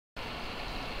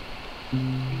I'm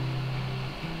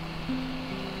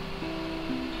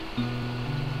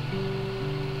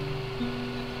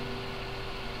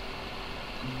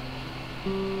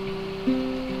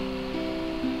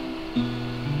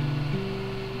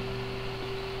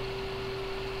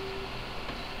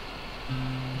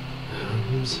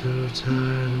so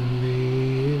tired of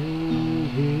being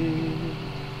here,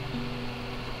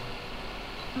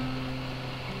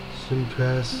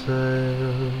 suppressed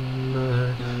on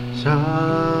my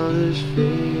childish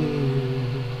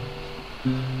fears.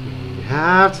 You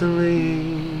have to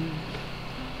leave.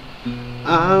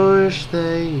 I wish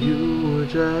that you would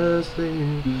just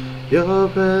leave. Your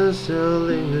presence still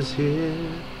lingers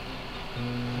here.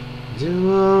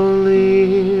 Do only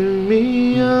leave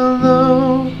me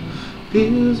alone.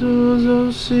 These wounds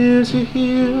don't seem to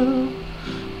heal.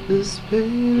 This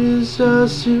pain is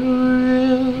just too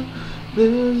real.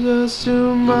 There's just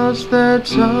too much that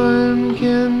time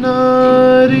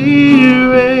cannot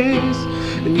erase.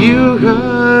 And you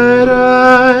cried,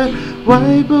 I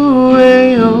wipe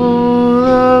away all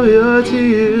of your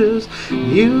tears.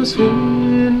 You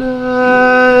screamed,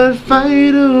 I'd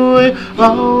fight away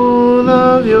all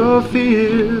of your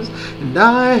fears. And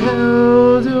I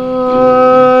held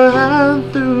your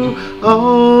hand through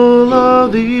all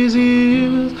of these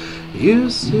years. You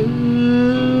still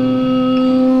love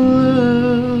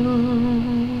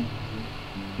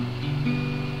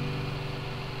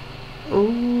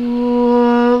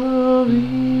all of me.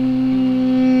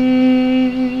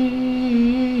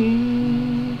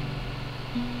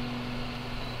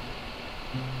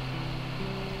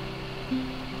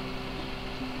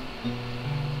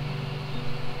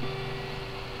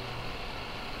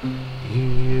 You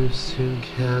used to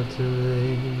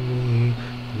captivate me,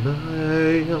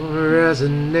 my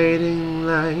resonating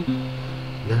light.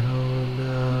 Now I'm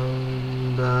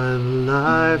bound by the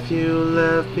life you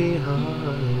left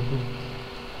behind.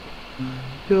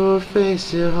 Your face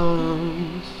still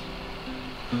haunts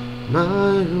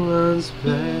my once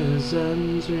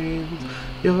pleasant dreams.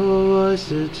 Your voice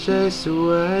to chase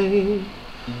away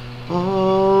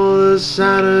all the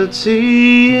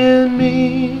sanity in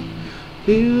me.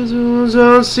 These wounds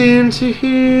don't seem to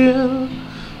heal.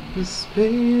 This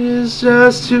pain is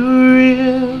just too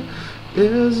real.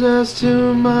 There's just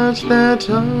too much that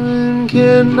time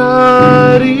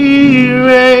cannot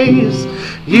erase.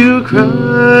 You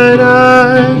cried,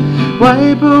 I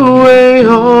wipe away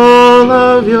all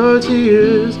of your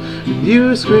tears.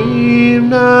 You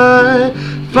screamed, I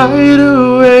fight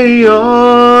away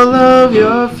all of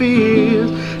your fears.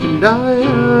 And I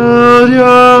held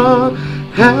your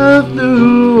hand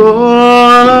through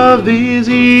all of these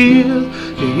years.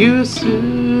 You still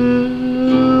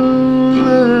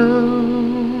love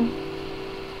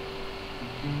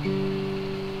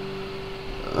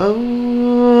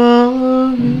all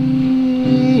of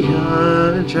me.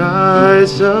 I tried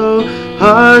so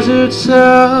hard to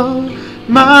tell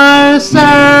myself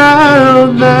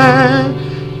that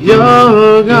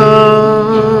you're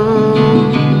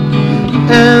gone,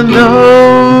 and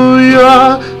though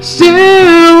you're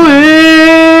still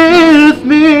with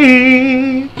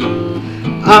me,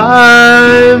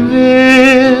 I've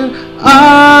been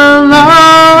alone.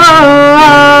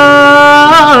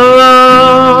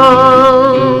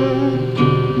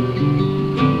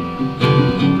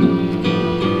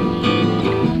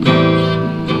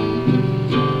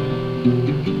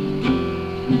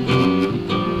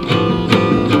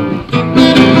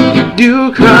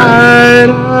 You cried,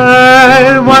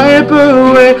 I'd wipe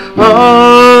away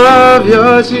all of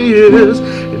your tears.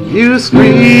 And you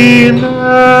screamed,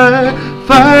 I'd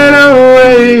fight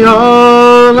away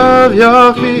all of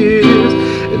your fears.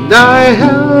 And I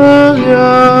held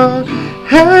your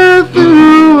hand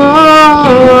through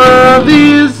all of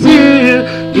these years.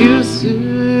 You still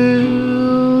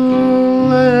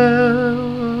love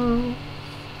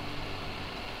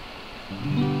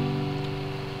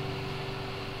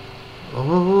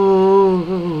all